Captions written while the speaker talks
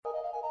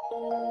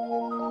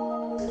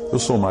Eu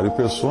sou Mário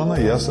Persona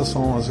e essas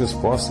são as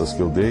respostas que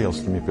eu dei aos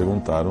que me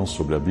perguntaram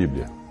sobre a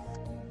Bíblia.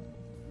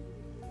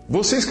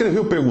 Você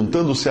escreveu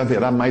perguntando se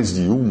haverá mais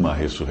de uma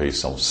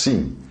ressurreição.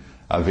 Sim,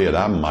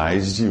 haverá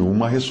mais de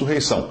uma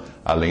ressurreição,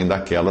 além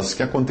daquelas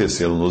que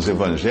aconteceram nos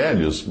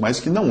evangelhos, mas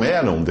que não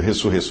eram de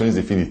ressurreições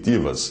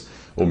definitivas,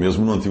 ou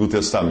mesmo no Antigo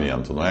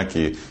Testamento, não é?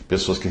 Que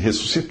pessoas que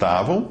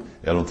ressuscitavam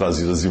eram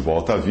trazidas de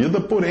volta à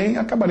vida, porém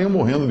acabariam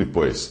morrendo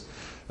depois.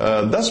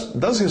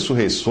 Das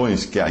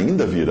ressurreições que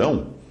ainda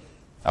virão,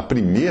 a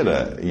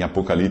primeira, em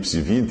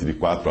Apocalipse 20, de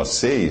 4 a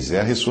 6,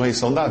 é a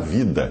ressurreição da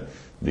vida,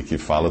 de que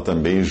fala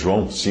também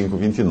João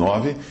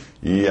 5:29,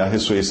 e a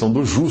ressurreição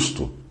do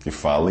justo, que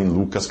fala em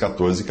Lucas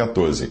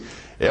 14:14.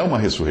 É uma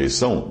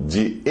ressurreição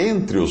de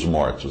entre os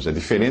mortos, é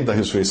diferente da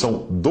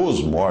ressurreição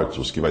dos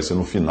mortos, que vai ser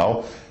no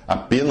final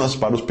apenas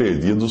para os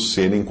perdidos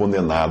serem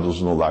condenados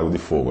no lago de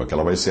fogo.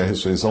 Aquela vai ser a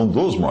ressurreição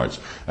dos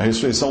mortos. A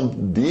ressurreição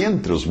de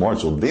entre os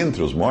mortos, ou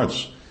dentre os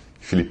mortos,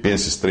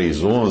 Filipenses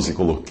 3:11,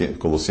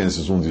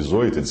 Colossenses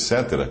 1:18,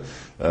 etc.,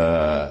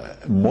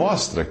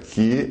 mostra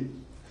que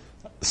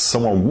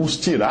são alguns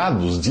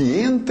tirados de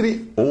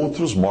entre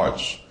outros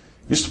mortos.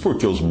 Isto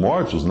porque os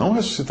mortos não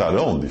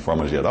ressuscitarão, de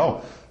forma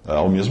geral,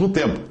 ao mesmo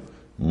tempo,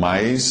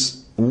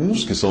 mas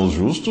uns, que são os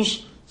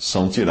justos,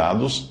 são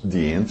tirados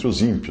de entre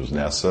os ímpios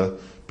nessa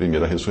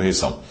primeira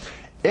ressurreição.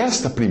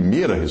 Esta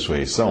primeira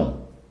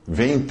ressurreição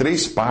vem em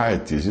 3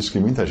 partes, isso que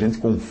muita gente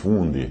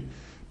confunde.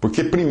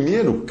 Porque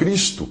primeiro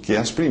Cristo, que é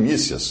as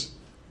primícias.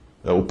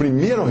 O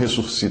primeiro a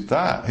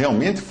ressuscitar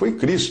realmente foi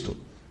Cristo.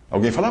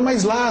 Alguém fala,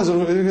 mas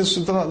Lázaro, ele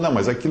ressuscitou. Não,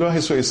 mas aquilo é uma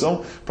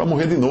ressurreição para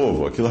morrer de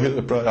novo. Aquilo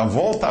é para a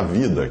volta à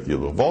vida,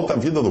 aquilo. Volta à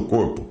vida do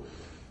corpo.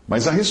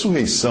 Mas a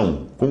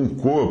ressurreição com o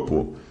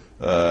corpo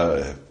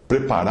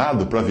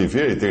preparado para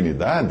viver a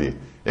eternidade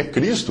é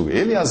Cristo.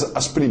 Ele é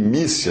as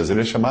primícias,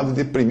 ele é chamado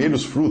de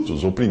primeiros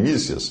frutos, ou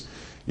primícias.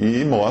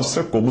 E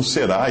mostra como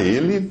será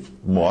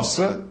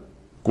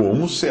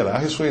a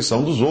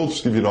ressurreição dos outros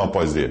que virão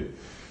após ele.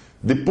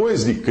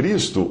 Depois de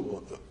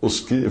Cristo, os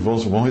que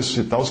vão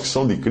ressuscitar os que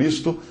são de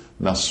Cristo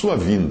na sua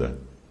vinda.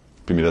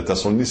 1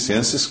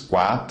 Tessalonicenses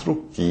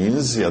 4,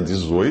 15 a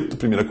 18,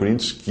 1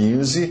 Coríntios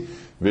 15,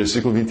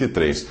 versículo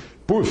 23.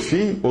 Por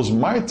fim, os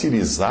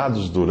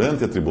martirizados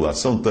durante a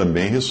tribulação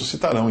também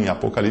ressuscitarão, em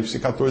Apocalipse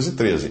 14,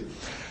 13.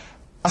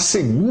 A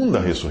segunda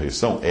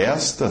ressurreição,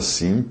 esta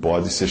sim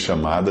pode ser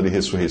chamada de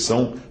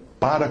ressurreição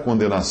para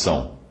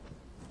condenação.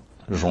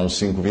 João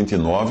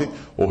 5:29,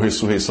 ou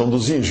ressurreição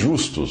dos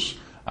injustos,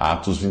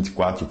 Atos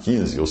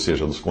 24:15, ou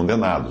seja, dos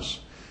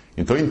condenados.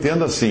 Então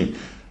entenda assim,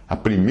 a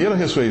primeira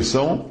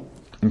ressurreição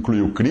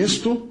incluiu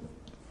Cristo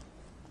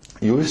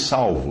e os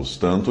salvos,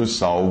 tanto os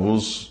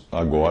salvos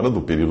agora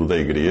do período da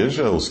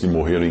igreja, os que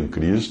morreram em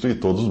Cristo e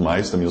todos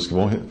mais, também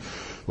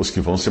os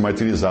que vão ser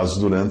martirizados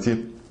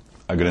durante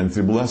a grande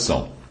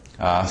tribulação.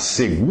 A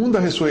segunda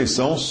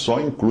ressurreição só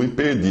inclui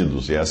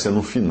perdidos, e essa é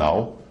no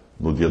final,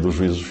 no dia do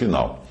juízo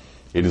final.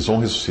 Eles vão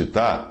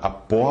ressuscitar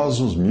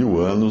após os 1000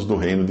 anos do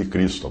reino de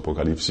Cristo.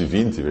 Apocalipse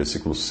 20,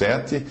 versículo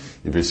 7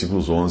 e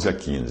versículos 11 a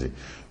 15.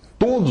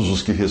 Todos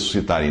os que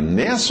ressuscitarem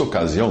nessa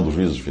ocasião do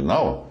juízo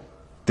final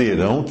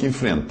terão que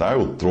enfrentar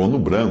o trono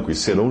branco e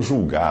serão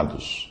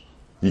julgados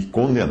e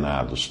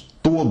condenados.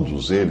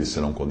 Todos eles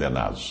serão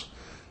condenados.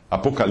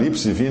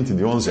 Apocalipse 20,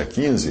 de 11 a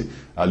 15,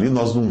 ali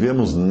nós não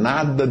vemos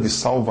nada de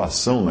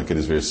salvação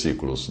naqueles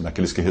versículos,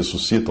 naqueles que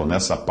ressuscitam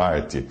nessa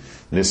parte,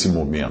 nesse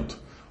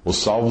momento. Os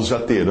salvos já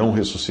terão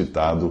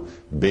ressuscitado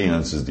bem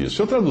antes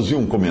disso. Eu traduzi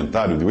um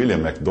comentário de William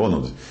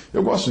MacDonald.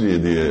 Eu gosto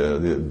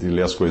de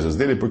ler as coisas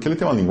dele porque ele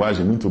tem uma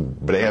linguagem muito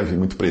breve,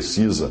 muito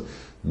precisa,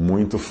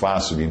 muito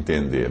fácil de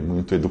entender,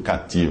 muito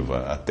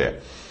educativa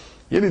até.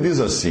 E ele diz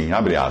assim,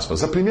 abre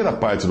aspas, a primeira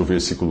parte do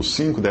versículo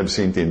 5 deve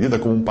ser entendida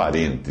como um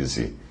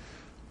parêntese.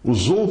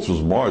 Os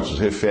outros mortos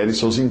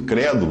referem-se aos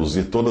incrédulos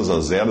de todas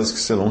as eras que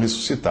serão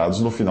ressuscitados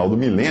no final do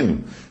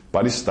milênio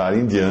para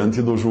estarem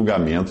diante do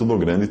julgamento do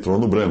grande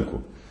trono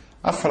branco.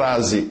 A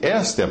frase,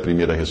 esta é a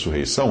primeira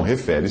ressurreição,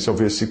 refere-se ao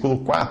versículo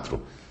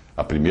 4.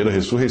 A primeira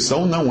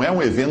ressurreição não é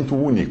um evento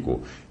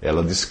único.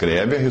 Ela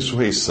descreve a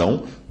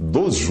ressurreição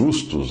dos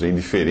justos em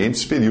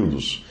diferentes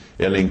períodos.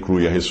 Ela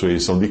inclui a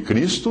ressurreição de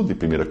Cristo, de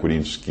 1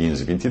 Coríntios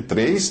 15,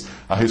 23,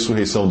 a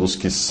ressurreição dos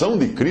que são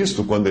de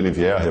Cristo quando ele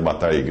vier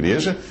arrebatar a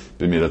igreja,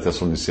 1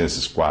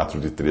 Tessalonicenses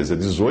 4, de 13 a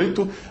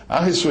 18,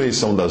 a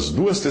ressurreição das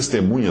 2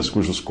 testemunhas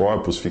cujos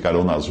corpos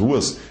ficarão nas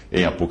ruas,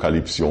 em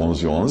Apocalipse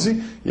 11,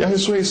 11, e a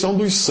ressurreição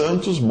dos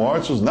santos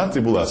mortos na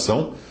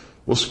tribulação,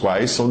 os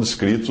quais são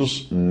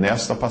descritos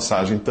nesta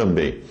passagem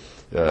também.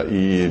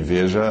 E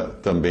veja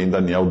também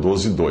Daniel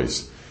 12,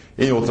 2.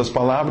 Em outras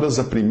palavras,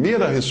 a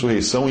primeira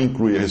ressurreição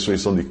inclui a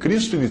ressurreição de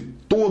Cristo e de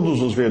todos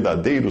os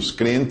verdadeiros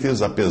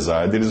crentes,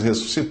 apesar de eles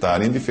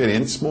ressuscitarem em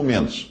diferentes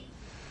momentos.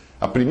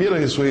 A primeira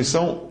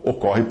ressurreição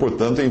ocorre,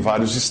 portanto, em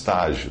vários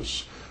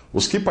estágios.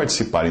 Os que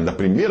participarem da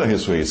primeira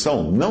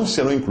ressurreição não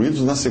serão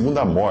incluídos na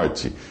segunda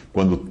morte,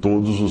 quando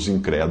todos os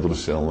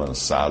incrédulos serão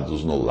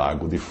lançados no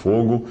lago de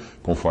fogo,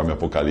 conforme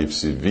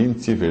Apocalipse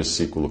 20,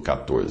 versículo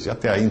 14.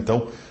 Até aí,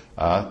 então,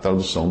 a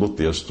tradução do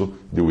texto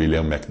de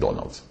William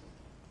MacDonald.